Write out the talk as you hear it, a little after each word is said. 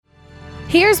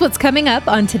Here's what's coming up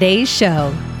on today's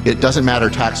show. It doesn't matter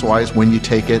tax-wise when you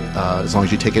take it, as long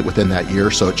as you take it within that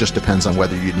year. So it just depends on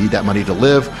whether you need that money to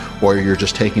live or you're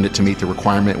just taking it to meet the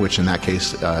requirement, which in that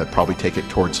case, probably take it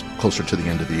towards closer to the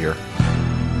end of the year.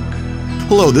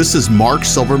 Hello, this is Mark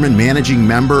Silverman, managing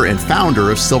member and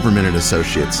founder of Silverman &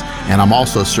 Associates, and I'm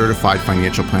also a certified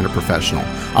financial planner professional.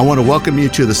 I want to welcome you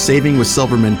to the Saving with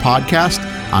Silverman podcast.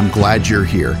 I'm glad you're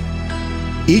here.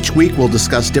 Each week, we'll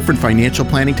discuss different financial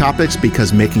planning topics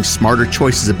because making smarter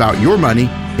choices about your money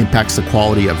impacts the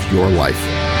quality of your life.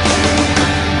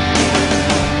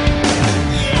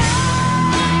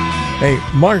 Hey,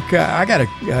 Mark, I got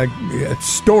a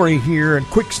story here, a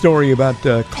quick story about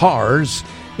cars.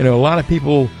 You know, a lot of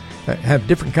people have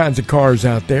different kinds of cars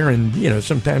out there, and, you know,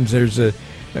 sometimes there's a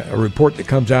report that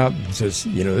comes out and says,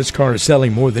 you know, this car is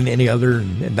selling more than any other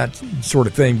and that sort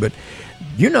of thing. But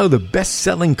you know, the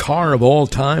best-selling car of all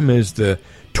time is the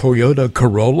Toyota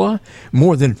Corolla.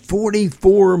 More than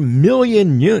 44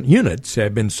 million units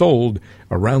have been sold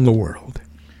around the world.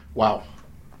 Wow.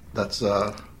 That's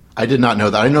I did not know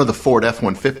that. I know the Ford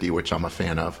F-150, which I'm a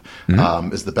fan of,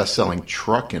 is the best-selling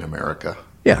truck in America.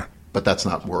 Yeah. But that's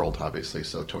not world, obviously.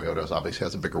 So Toyota obviously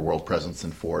has a bigger world presence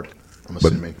than Ford, I'm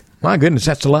assuming. But, my goodness,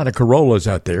 that's a lot of Corollas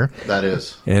out there. That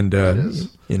is. And, that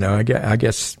is. You know, I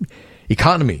guess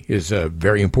economy is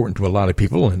very important to a lot of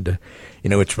people. And, you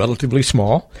know, it's relatively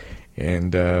small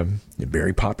and a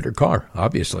very popular car,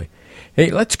 obviously. Hey,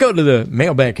 let's go to the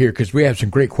mailbag here because we have some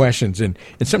great questions. And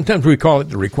sometimes we call it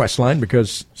the request line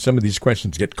because some of these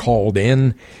questions get called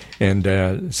in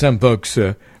and some folks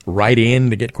write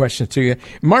in to get questions to you.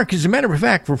 Mark, as a matter of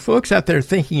fact, for folks out there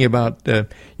thinking about,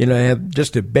 you know, have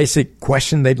just a basic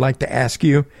question they'd like to ask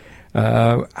you,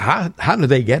 how do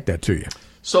they get that to you?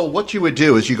 So what you would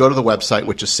do is you go to the website,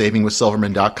 which is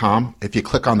savingwithsilverman.com. If you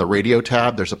click on the radio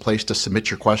tab, there's a place to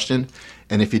submit your question.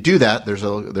 And if you do that, there's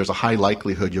a high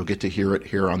likelihood you'll get to hear it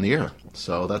here on the air.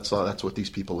 So that's what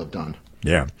these people have done.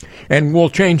 Yeah. And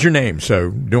we'll change your name, so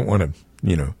don't want to,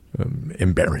 you know,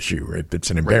 embarrass you. If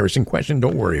it's an embarrassing question,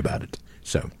 don't worry about it.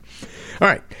 So, all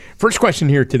right. First question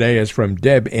here today is from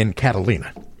Deb and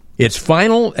Catalina. Is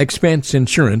final expense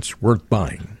insurance worth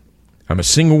buying? I'm a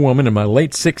single woman in my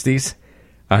late 60s.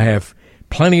 I have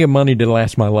plenty of money to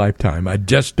last my lifetime. I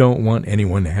just don't want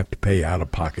anyone to have to pay out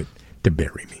of pocket to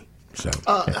bury me. So,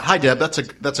 Hi, Deb. That's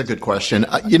a good question.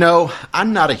 You know,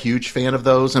 I'm not a huge fan of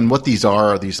those. And what these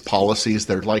are these policies.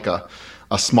 They're like a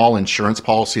small insurance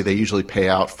policy. They usually pay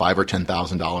out $5,000 or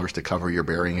 $10,000 to cover your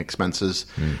burying expenses.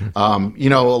 Mm-hmm. You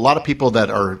know, a lot of people that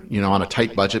are, you know, on a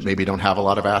tight budget, maybe don't have a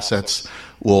lot of assets,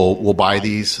 will buy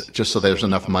these just so there's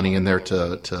enough money in there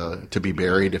to be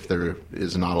buried if there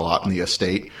is not a lot in the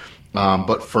estate.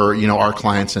 But for, you know, our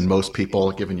clients and most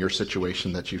people, given your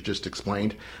situation that you've just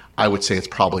explained, I would say it's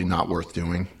probably not worth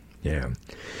doing. Yeah.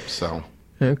 So.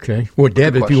 Okay. Well,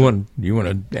 Deb, if you want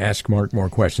to ask Mark more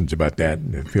questions about that,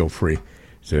 feel free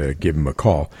to give him a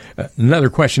call. Another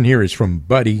question here is from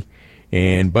Buddy,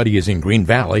 and Buddy is in Green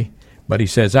Valley. Buddy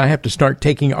says, I have to start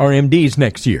taking RMDs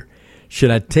next year.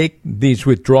 Should I take these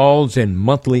withdrawals in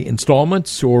monthly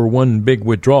installments or one big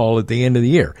withdrawal at the end of the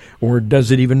year? Or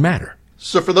does it even matter?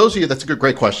 So for those of you, that's a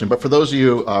great question. But for those of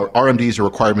you, RMDs are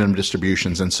required minimum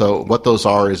distributions. And so what those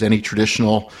are is any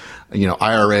traditional, you know,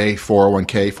 IRA,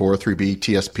 401k, 403b,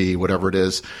 TSP, whatever it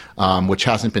is, which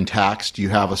hasn't been taxed. You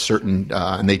have a certain,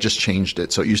 and they just changed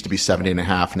it. So it used to be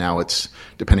 70.5. Now it's,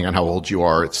 depending on how old you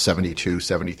are, it's 72,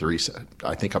 73,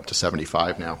 I think up to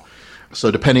 75 now. So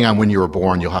depending on when you were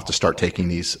born, you'll have to start taking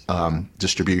these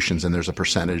distributions, and there's a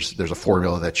percentage, there's a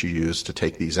formula that you use to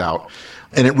take these out.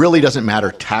 And it really doesn't matter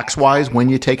tax-wise when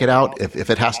you take it out. If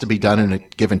it has to be done in a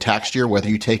given tax year, whether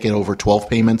you take it over 12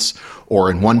 payments or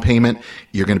in one payment,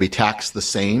 you're going to be taxed the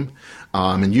same.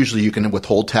 And usually you can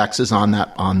withhold taxes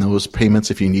on those payments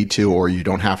if you need to, or you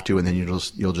don't have to, and then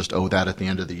you'll just owe that at the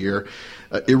end of the year.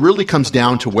 It really comes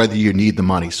down to whether you need the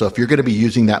money. So if you're going to be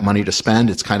using that money to spend,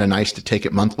 it's kind of nice to take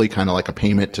it monthly, kind of like a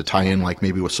payment to tie in, like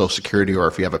maybe with Social Security or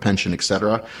if you have a pension, et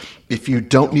cetera. If you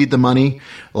don't need the money,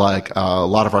 like a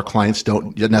lot of our clients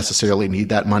don't necessarily need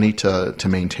that money to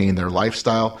maintain their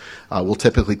lifestyle, we'll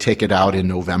typically take it out in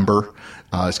November.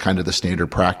 Is kind of the standard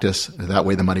practice. That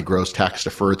way the money grows tax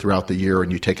deferred throughout the year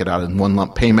and you take it out in one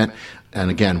lump payment.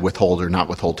 And again, withhold or not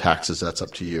withhold taxes, that's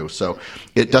up to you. So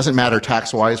it doesn't matter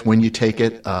tax-wise when you take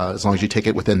it, as long as you take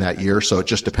it within that year. So it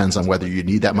just depends on whether you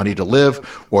need that money to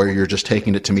live or you're just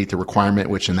taking it to meet the requirement,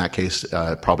 which in that case,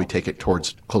 probably take it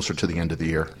towards closer to the end of the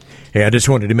year. Hey, I just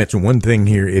wanted to mention one thing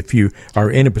here. If you are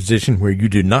in a position where you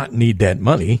do not need that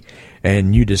money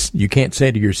and you can't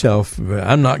say to yourself,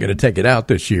 I'm not going to take it out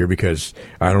this year because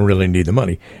I don't really need the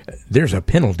money, there's a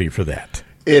penalty for that.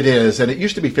 It is, and it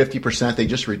used to be 50%. They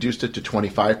just reduced it to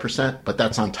 25%, but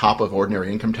that's on top of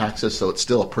ordinary income taxes, so it's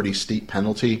still a pretty steep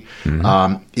penalty.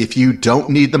 If you don't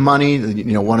need the money,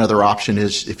 one other option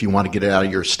is if you want to get it out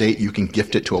of your estate, you can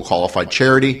gift it to a qualified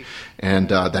charity, and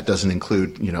that doesn't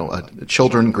include,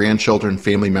 children, grandchildren,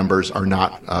 family members are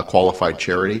not qualified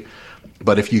charity.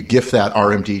 But if you gift that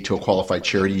RMD to a qualified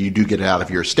charity, you do get it out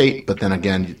of your estate. But then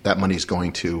again, that money's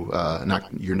going to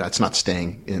it's not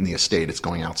staying in the estate; it's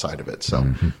going outside of it.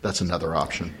 So that's another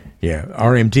option. Yeah,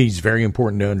 RMD is very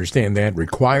important to understand that.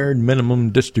 Required minimum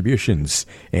distributions.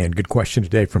 And good question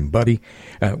today from Buddy.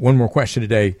 One more question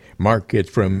today, Mark.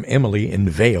 It's from Emily in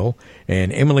Vail,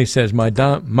 and Emily says my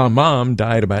mom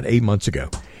died about 8 months ago,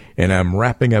 and I'm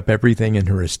wrapping up everything in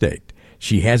her estate.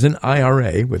 She has an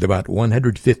IRA with about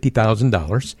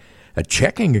 $150,000, a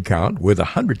checking account with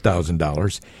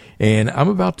 $100,000, and I'm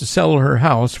about to sell her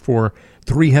house for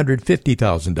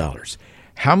 $350,000.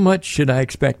 How much should I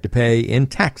expect to pay in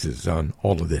taxes on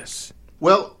all of this?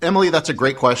 Well, Emily, that's a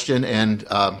great question, and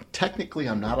technically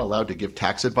I'm not allowed to give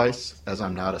tax advice as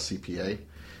I'm not a CPA.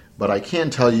 But I can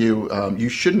tell you, you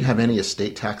shouldn't have any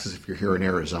estate taxes if you're here in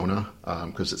Arizona,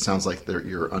 because it sounds like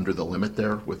you're under the limit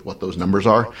there with what those numbers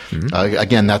are.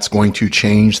 Again, that's going to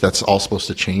change. That's all supposed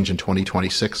to change in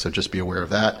 2026, so just be aware of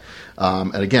that.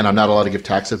 And again, I'm not allowed to give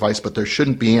tax advice, but there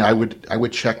shouldn't be. I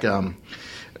would check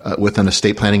with an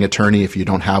estate planning attorney if you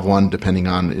don't have one, depending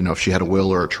on if she had a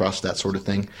will or a trust, that sort of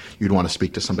thing. You'd want to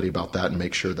speak to somebody about that and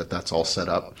make sure that that's all set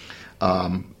up.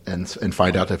 And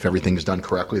find out if everything's done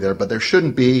correctly there. But there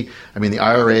shouldn't be. I mean, the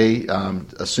IRA,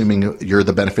 assuming you're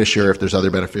the beneficiary, if there's other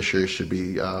beneficiaries, should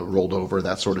be rolled over,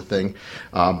 that sort of thing.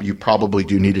 You probably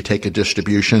do need to take a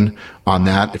distribution on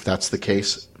that if that's the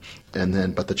case.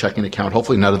 But the checking account,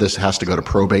 hopefully none of this has to go to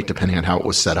probate, depending on how it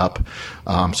was set up.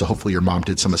 So hopefully your mom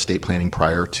did some estate planning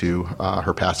prior to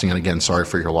her passing. And again, sorry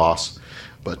for your loss.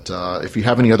 But if you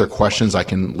have any other questions, I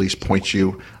can at least point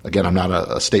you. Again, I'm not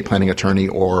a estate planning attorney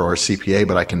or a CPA,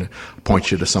 but I can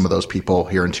point you to some of those people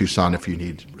here in Tucson if you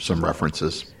need some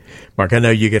references. Mark, I know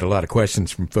you get a lot of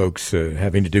questions from folks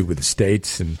having to do with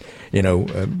estates, and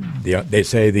they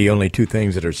say the only two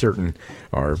things that are certain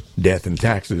are death and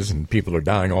taxes, and people are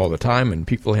dying all the time, and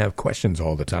people have questions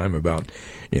all the time about,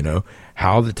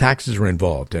 how the taxes are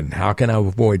involved and how can I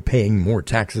avoid paying more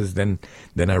taxes than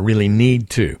I really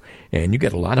need to. And you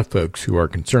get a lot of folks who are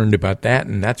concerned about that,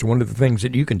 and that's one of the things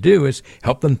that you can do is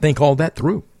help them think all that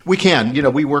through. We can.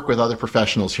 We work with other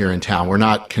professionals here in town. We're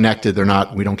not connected.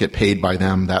 We don't get paid by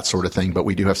them, that sort of thing. But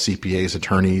we do have CPAs,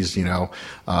 attorneys,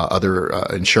 other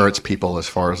insurance people as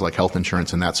far as like health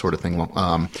insurance and that sort of thing,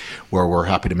 where we're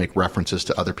happy to make references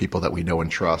to other people that we know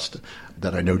and trust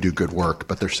that I know do good work,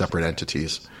 but they're separate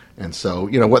entities. And so,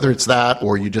 whether it's that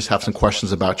or you just have some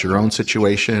questions about your own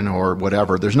situation or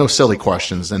whatever, there's no silly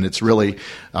questions. And it's really,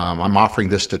 I'm offering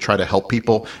this to try to help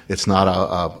people. It's not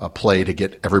a play to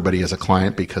get everybody as a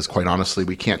client because, quite honestly,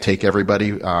 we can't take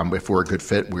everybody. If we're a good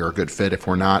fit, we're a good fit. If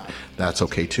we're not, that's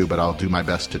okay too. But I'll do my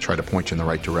best to try to point you in the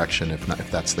right direction if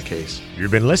that's the case.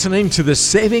 You've been listening to the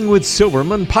Saving with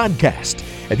Silverman podcast.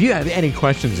 If you have any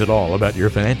questions at all about your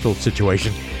financial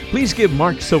situation, please give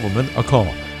Mark Silverman a call.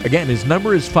 Again, his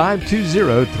number is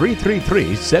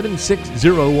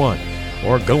 520-333-7601,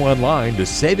 or go online to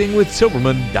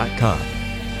savingwithsilverman.com.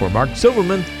 For Mark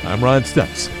Silverman, I'm Ron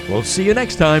Stutz. We'll see you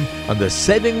next time on the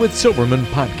Saving with Silverman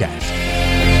podcast.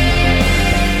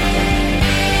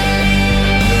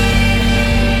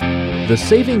 The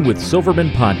Saving with Silverman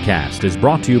podcast is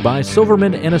brought to you by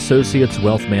Silverman & Associates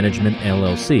Wealth Management,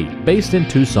 LLC, based in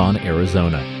Tucson,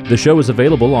 Arizona. The show is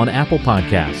available on Apple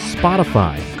Podcasts,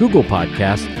 Spotify, Google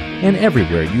Podcasts, and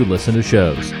everywhere you listen to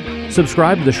shows.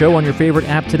 Subscribe to the show on your favorite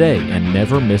app today and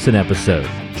never miss an episode.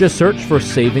 Just search for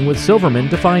Saving with Silverman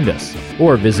to find us,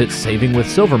 or visit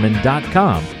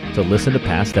savingwithsilverman.com to listen to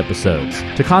past episodes,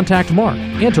 to contact Mark,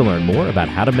 and to learn more about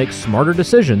how to make smarter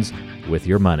decisions with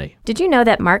your money. Did you know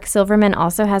that Mark Silverman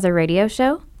also has a radio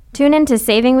show? Tune in to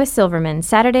Saving with Silverman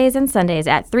Saturdays and Sundays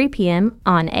at 3 p.m.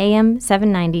 on AM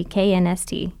 790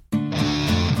 KNST.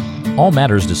 All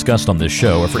matters discussed on this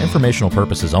show are for informational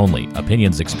purposes only.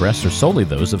 Opinions expressed are solely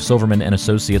those of Silverman &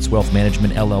 Associates Wealth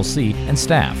Management, LLC, and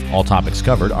staff. All topics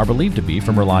covered are believed to be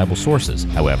from reliable sources.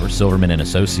 However, Silverman &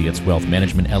 Associates Wealth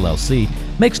Management, LLC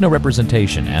makes no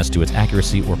representation as to its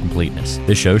accuracy or completeness.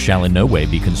 This show shall in no way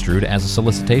be construed as a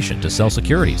solicitation to sell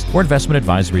securities or investment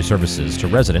advisory services to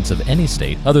residents of any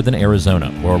state other than Arizona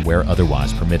or where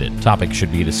otherwise permitted. Topics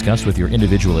should be discussed with your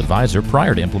individual advisor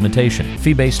prior to implementation.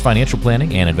 Fee-based financial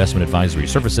planning and investment advisory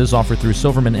services offered through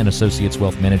Silverman & Associates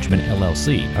Wealth Management,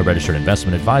 LLC, a registered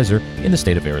investment advisor in the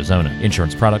state of Arizona.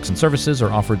 Insurance products and services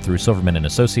are offered through Silverman &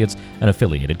 Associates, an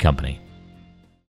affiliated company.